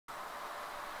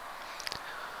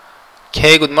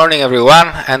Okay, good morning everyone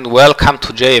and welcome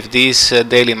to JFD's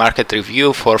daily market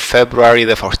review for February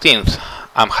the 14th.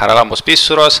 I'm Charalambos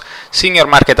Pissouros, senior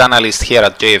market analyst here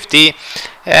at JFD,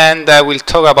 and I will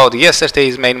talk about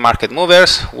yesterday's main market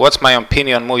movers, what's my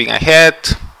opinion moving ahead,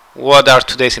 what are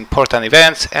today's important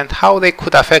events and how they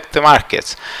could affect the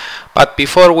markets. But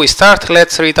before we start,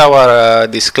 let's read our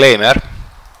disclaimer.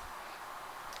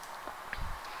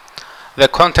 The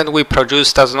content we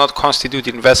produce does not constitute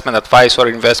investment advice or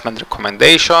investment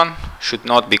recommendation, should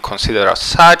not be considered as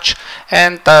such,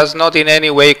 and does not in any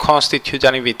way constitute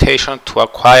an invitation to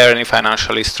acquire any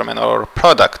financial instrument or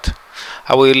product.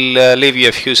 I will leave you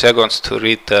a few seconds to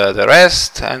read the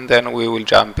rest, and then we will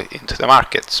jump into the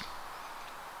markets.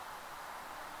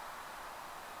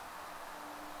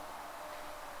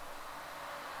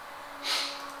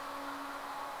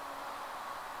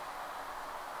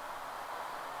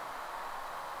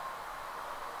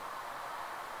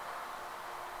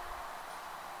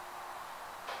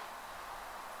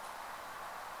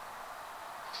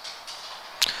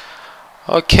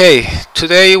 Okay,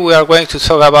 today we are going to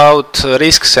talk about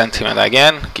risk sentiment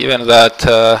again, given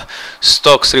that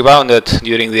stocks rebounded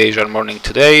during the Asian morning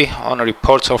today on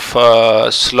reports of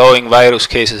slowing virus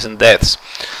cases and deaths.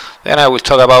 Then I will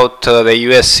talk about the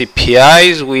US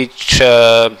CPIs, which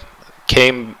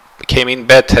came in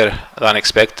better than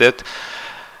expected.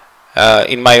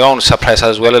 In my own surprise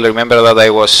as well, remember that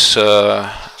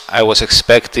I was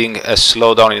expecting a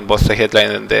slowdown in both the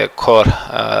headline and the core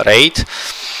rate.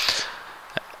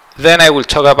 Then I will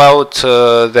talk about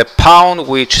the pound,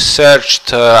 which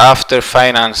surged after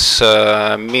UK's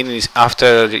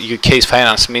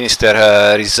finance minister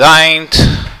resigned.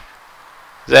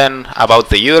 Then about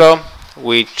the euro,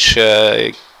 which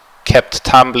kept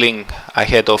tumbling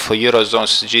ahead of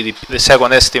Eurozone's GDP, the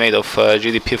second estimate of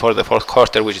GDP for the fourth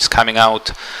quarter, which is coming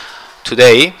out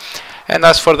today. And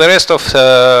as for the rest of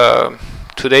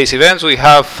today's events, we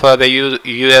have the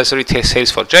US retail sales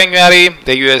for January,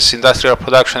 the US industrial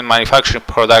production and manufacturing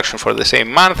production for the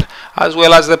same month, as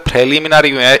well as the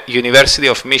preliminary University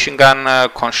of Michigan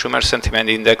Consumer Sentiment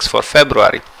Index for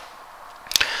February.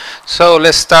 So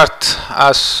let's start,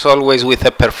 as always, with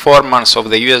the performance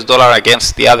of the US dollar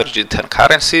against the other G10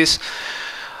 currencies.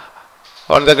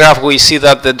 On the graph, we see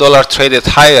that the dollar traded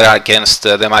higher against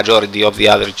the majority of the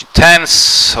other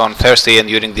G10s on Thursday and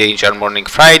during the Asian morning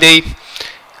Friday.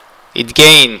 It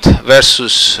gained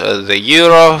versus the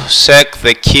euro, SEK,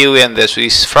 the Kiwi and the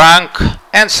Swiss franc,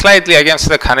 and slightly against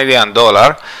the Canadian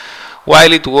dollar,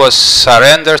 while it was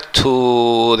surrendered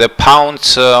to the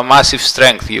pound's massive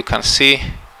strength. You can see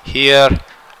here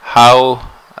how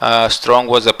strong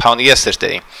was the pound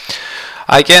yesterday.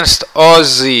 Against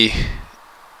Aussie,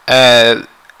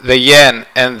 the yen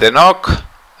and the NOK,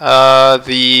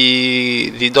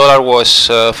 the dollar was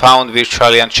found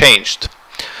virtually unchanged.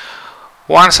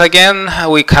 Once again,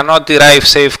 we cannot derive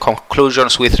safe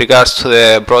conclusions with regards to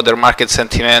the broader market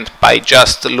sentiment by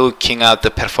just looking at the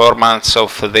performance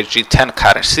of the G10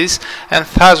 currencies, and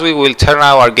thus we will turn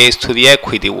our gaze to the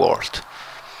equity world.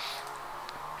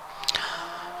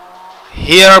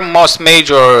 Here, most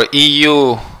major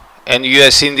EU and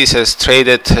US indices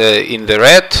traded in the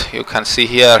red. You can see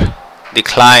here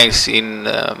declines in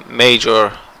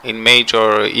major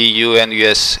EU and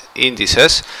US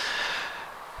indices,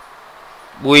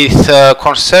 with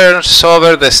concerns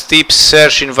over the steep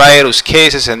surge in virus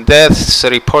cases and deaths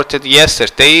reported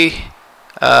yesterday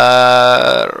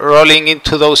rolling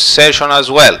into those sessions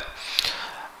as well.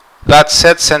 That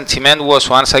said, sentiment was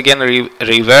once again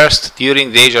reversed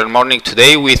during the Asian morning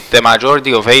today, with the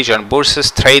majority of Asian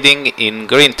bourses trading in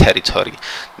green territory,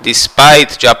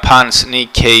 despite Japan's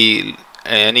Nikkei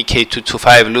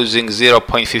 225 losing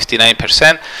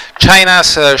 0.59%,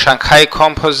 China's Shanghai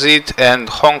Composite and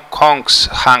Hong Kong's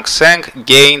Hang Seng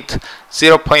gained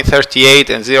 0.38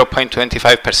 and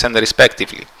 0.25%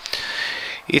 respectively.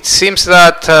 It seems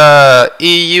that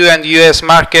EU and US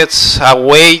markets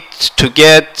await to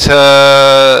get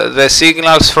the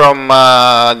signals from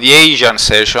the Asian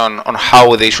session on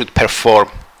how they should perform.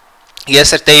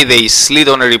 Yesterday they slid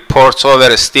on reports over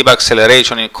a steep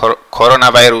acceleration in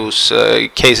coronavirus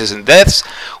cases and deaths,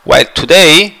 while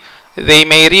today they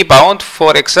may rebound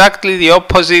for exactly the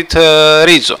opposite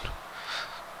reason.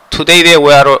 Today there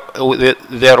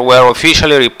were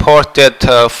officially reported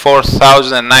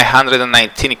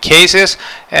 4,919 cases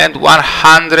and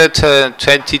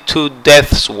 122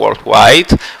 deaths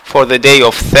worldwide for the day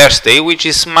of Thursday, which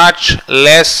is much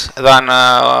less than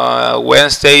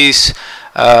Wednesday's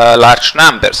large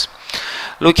numbers.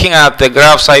 Looking at the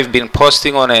graphs I've been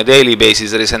posting on a daily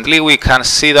basis recently, we can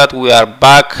see that we are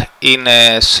back in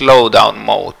a slowdown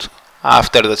mode.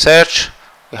 After the surge,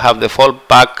 we have the fall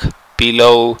back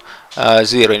below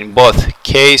 0 in both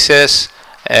cases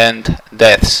and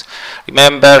deaths.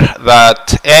 Remember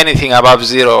that anything above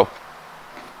 0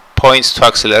 points to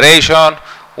acceleration,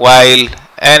 while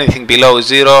anything below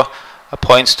 0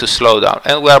 points to slowdown,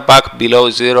 and we are back below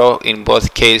 0 in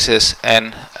both cases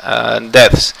and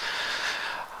deaths.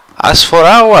 As for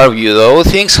our view, though,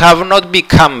 things have not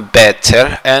become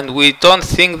better, and we don't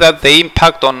think that the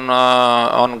impact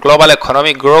on global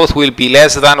economic growth will be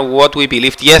less than what we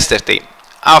believed yesterday.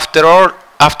 After all,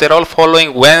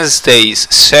 following Wednesday's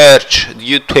surge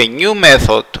due to a new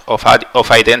method of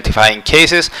identifying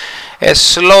cases, a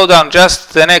slowdown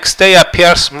just the next day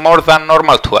appears more than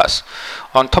normal to us.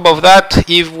 On top of that,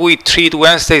 if we treat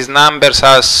Wednesday's numbers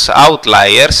as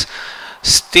outliers,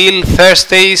 still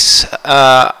Thursdays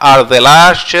are the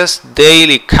largest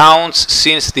daily counts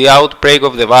since the outbreak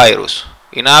of the virus.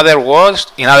 In other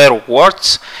words,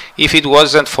 if it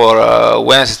wasn't for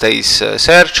Wednesday's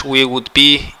surge, we would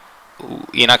be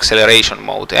in acceleration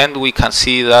mode, and we can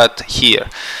see that here.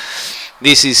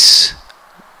 This is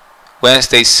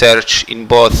Wednesday's surge in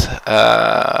both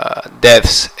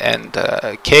deaths and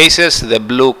cases. The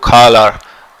blue color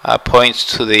points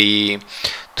to the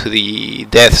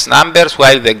deaths numbers,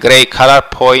 while the gray color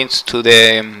points to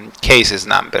the cases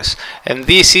numbers. And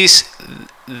this is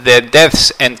the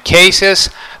deaths and cases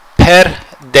per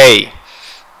day.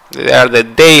 They are the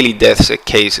daily deaths and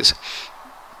cases.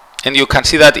 And you can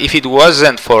see that if it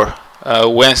wasn't for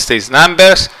Wednesday's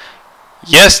numbers,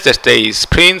 yesterday's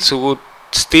prints would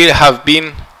still have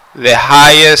been the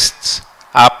highest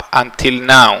up until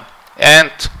now.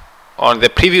 And on the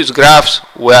previous graphs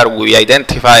where we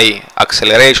identify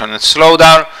acceleration and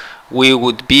slowdown, we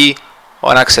would be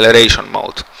on acceleration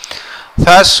mode.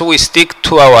 Thus, we stick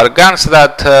to our guns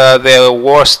that the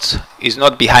worst is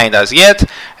not behind us yet,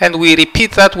 and we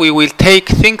repeat that we will take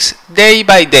things day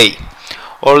by day.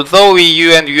 Although EU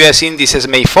and US indices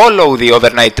may follow the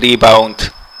overnight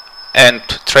rebound and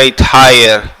trade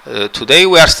higher today,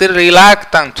 we are still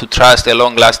reluctant to trust a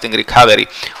long-lasting recovery.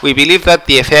 We believe that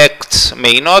the effects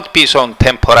may not be so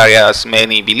temporary as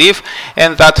many believe,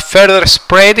 and that further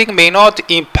spreading may not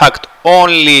impact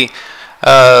only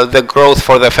the growth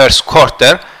for the first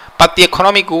quarter, but the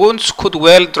economic wounds could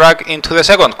well drag into the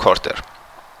second quarter.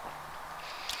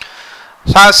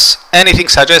 Thus, anything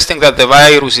suggesting that the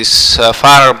virus is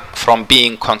far from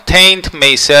being contained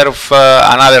may serve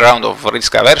another round of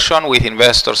risk aversion, with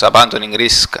investors abandoning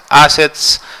risk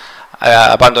assets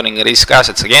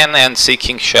again and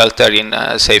seeking shelter in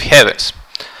safe havens.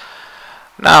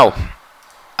 Now,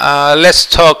 let's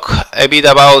talk a bit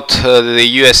about the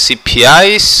US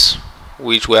CPIs,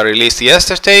 which were released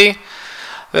yesterday.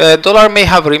 The dollar may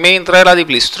have remained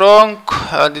relatively strong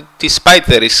despite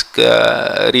the risk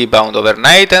rebound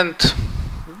overnight, and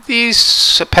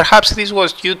perhaps this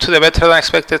was due to the better than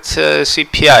expected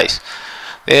CPIs.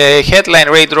 The headline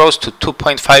rate rose to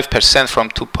 2.5% from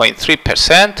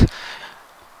 2.3%.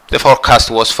 The forecast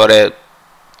was for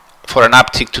an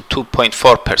uptick to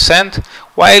 2.4%,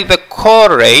 while the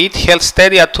core rate held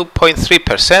steady at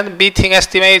 2.3%, beating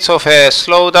estimates of a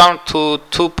slowdown to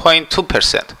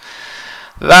 2.2%.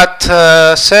 That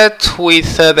said,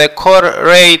 with the core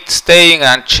rate staying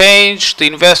unchanged,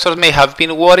 investors may have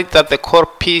been worried that the core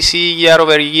PCE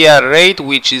year-over-year rate,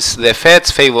 which is the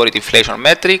Fed's favorite inflation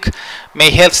metric,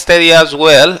 may hold steady as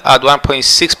well at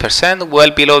 1.6%, well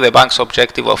below the bank's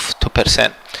objective of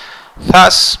 2%.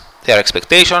 Thus, their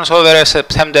expectations over a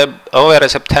September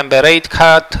rate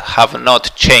cut have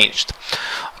not changed.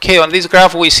 Okay, on this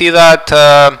graph we see that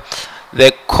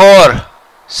the core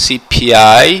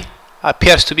CPI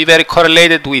appears to be very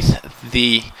correlated with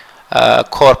the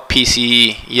core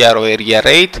PCE year-over-year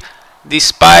rate,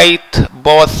 despite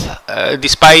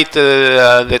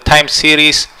the time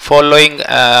series following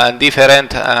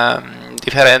different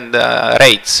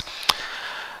rates.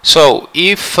 So,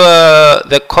 if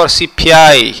the core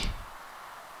CPI,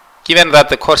 given that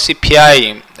the core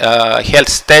CPI held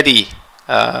steady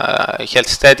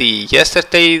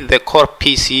yesterday, the core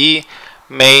PCE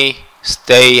may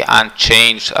stay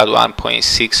unchanged at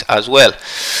 1.6 as well.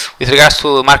 With regards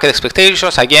to market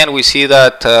expectations, again we see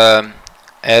that a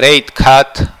rate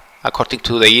cut, according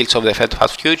to the yields of the Fed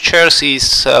Fund futures, is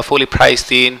still fully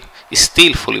priced in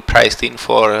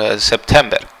for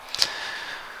September.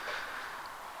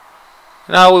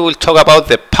 Now we will talk about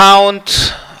the pound.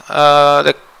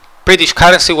 The British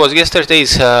currency was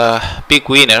yesterday's big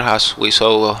winner, as we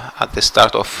saw at the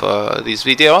start of this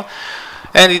video,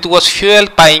 and it was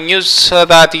fueled by news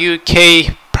that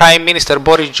UK Prime Minister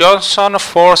Boris Johnson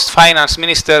forced Finance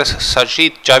Minister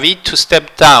Sajid Javid to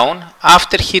step down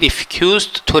after he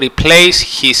refused to replace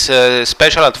his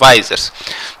special advisors.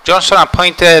 Johnson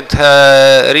appointed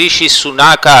Rishi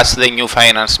Sunak as the new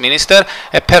Finance Minister,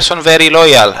 a person very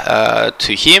loyal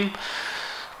to him.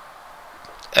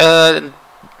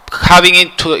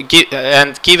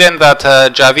 Given that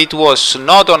Javid was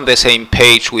not on the same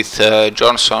page with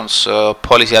Johnson's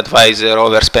policy advisor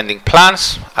overspending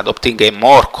plans, adopting a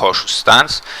more cautious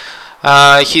stance,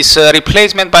 his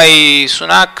replacement by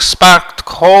Sunak sparked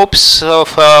hopes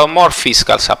of more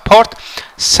fiscal support,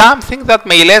 something that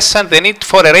may lessen the need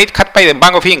for a rate cut by the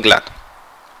Bank of England.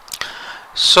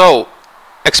 So,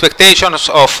 expectations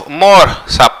of more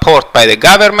support by the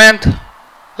government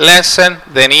lessen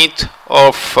the need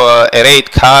of a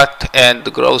rate cut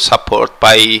and growth support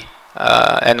by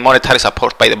and monetary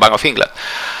support by the Bank of England.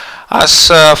 As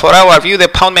for our view, the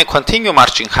pound may continue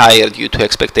marching higher due to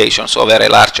expectations over a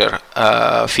larger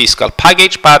fiscal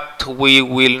package, but we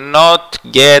will not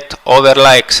get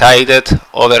overly excited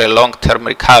over a long-term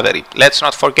recovery. Let's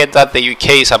not forget that the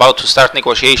UK is about to start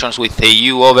negotiations with the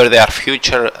EU over their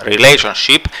future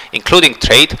relationship, including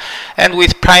trade, and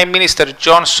with Prime Minister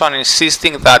Johnson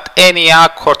insisting that any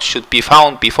accord should be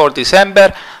found before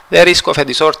December, the risk of a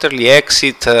disorderly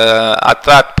exit at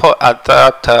that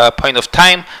point of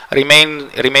time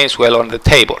remains well on the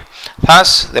table.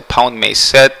 Thus, the pound may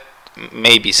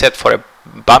be set for a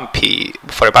bumpy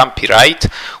ride,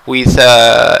 with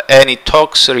any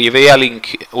talks revealing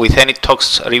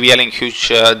huge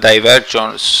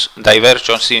divergence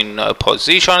in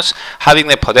positions, having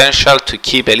the potential to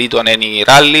keep a lid on any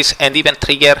rallies and even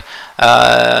trigger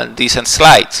decent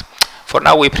slides. For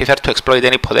now, we prefer to exploit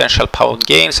any potential pound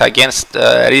gains against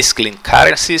risk-linked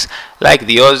currencies like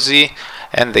the Aussie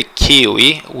and the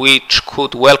Kiwi, which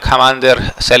could well come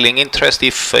under selling interest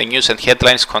if news and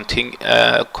headlines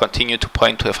continue to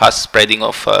point to a fast spreading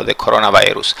of the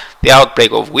coronavirus, the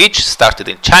outbreak of which started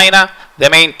in China, the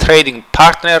main trading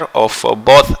partner of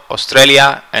both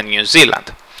Australia and New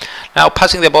Zealand. Now,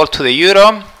 passing the ball to the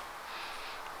euro.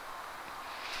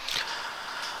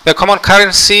 The common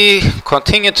currency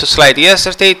continued to slide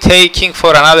yesterday, taking for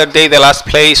another day the last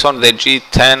place on the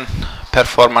G10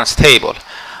 performance table.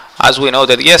 As we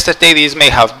noted yesterday, this may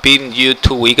have been due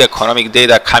to weak economic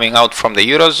data coming out from the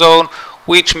Eurozone,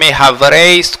 which may have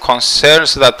raised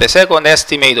concerns that the second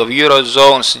estimate of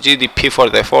Eurozone's GDP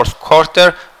for the fourth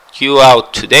quarter, due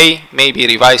out today, may be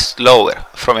revised lower,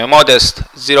 from a modest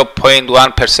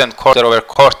 0.1%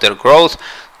 quarter-over-quarter growth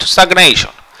to stagnation.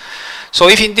 So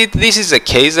if indeed this is the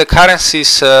case, the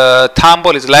currency's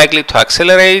tumble is likely to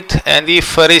accelerate, and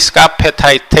if risk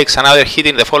appetite takes another hit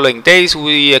in the following days,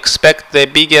 we expect the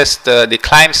biggest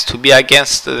declines to be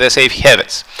against the safe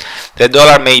havens. The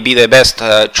dollar may be the best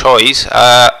choice,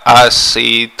 as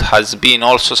it has been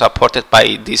also supported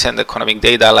by decent economic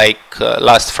data like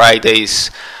last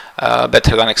Friday's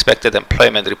better than expected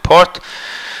employment report.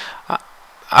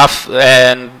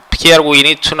 And here we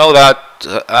need to know that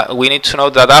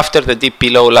after the dip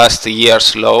below last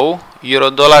year's low,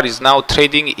 euro-dollar is now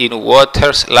trading in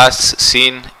waters last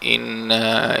seen in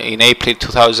April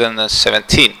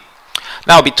 2017.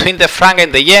 Now, between the franc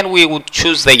and the yen, we would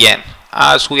choose the yen,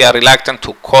 as we are reluctant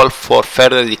to call for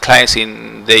further declines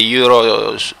in the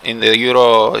euro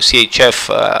CHF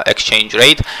exchange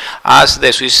rate, as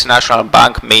the Swiss National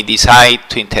Bank may decide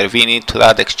to intervene into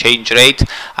that exchange rate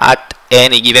at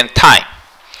any given time.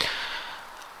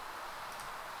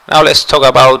 Now let's talk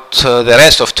about the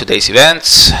rest of today's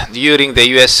events. During the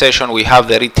US session, we have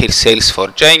the retail sales for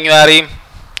January.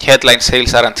 Headline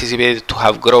sales are anticipated to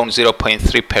have grown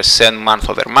 0.3% month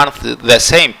over month, the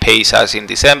same pace as in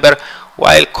December,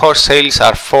 while core sales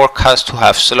are forecast to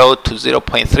have slowed to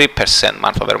 0.3%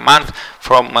 month over month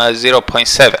from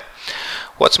 0.7%.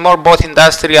 What's more, both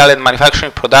industrial and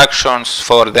manufacturing productions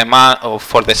for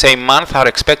the same month are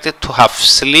expected to have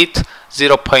slid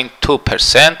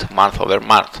 0.2% month over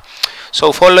month.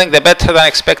 So following the better than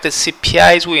expected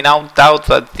CPIs, we now doubt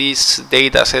that these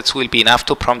data sets will be enough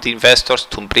to prompt investors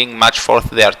to bring much forth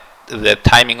the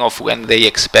timing of when they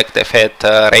expect the Fed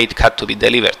rate cut to be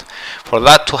delivered. For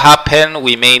that to happen,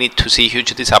 we may need to see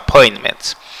huge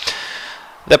disappointments.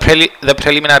 The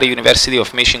preliminary University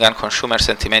of Michigan Consumer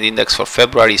Sentiment Index for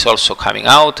February is also coming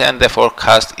out, and the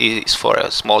forecast is for a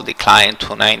small decline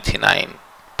to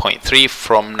 99.3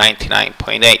 from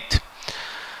 99.8.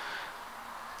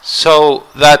 So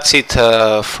that's it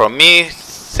from me.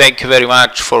 Thank you very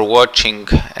much for watching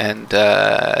and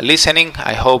listening.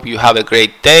 I hope you have a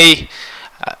great day.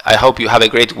 I hope you have a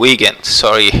great weekend.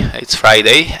 Sorry, it's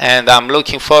Friday, and I'm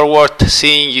looking forward to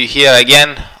seeing you here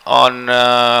again on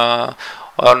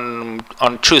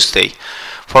on Tuesday.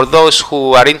 For those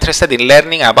who are interested in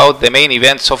learning about the main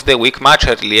events of the week much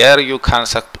earlier, you can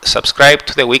subscribe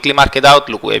to the weekly Market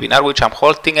Outlook webinar, which I'm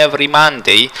holding every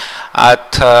Monday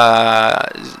at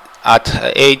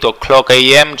 8 o'clock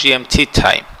AM GMT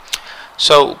time.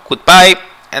 So goodbye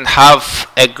and have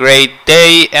a great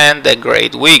day and a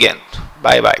great weekend.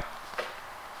 Bye bye.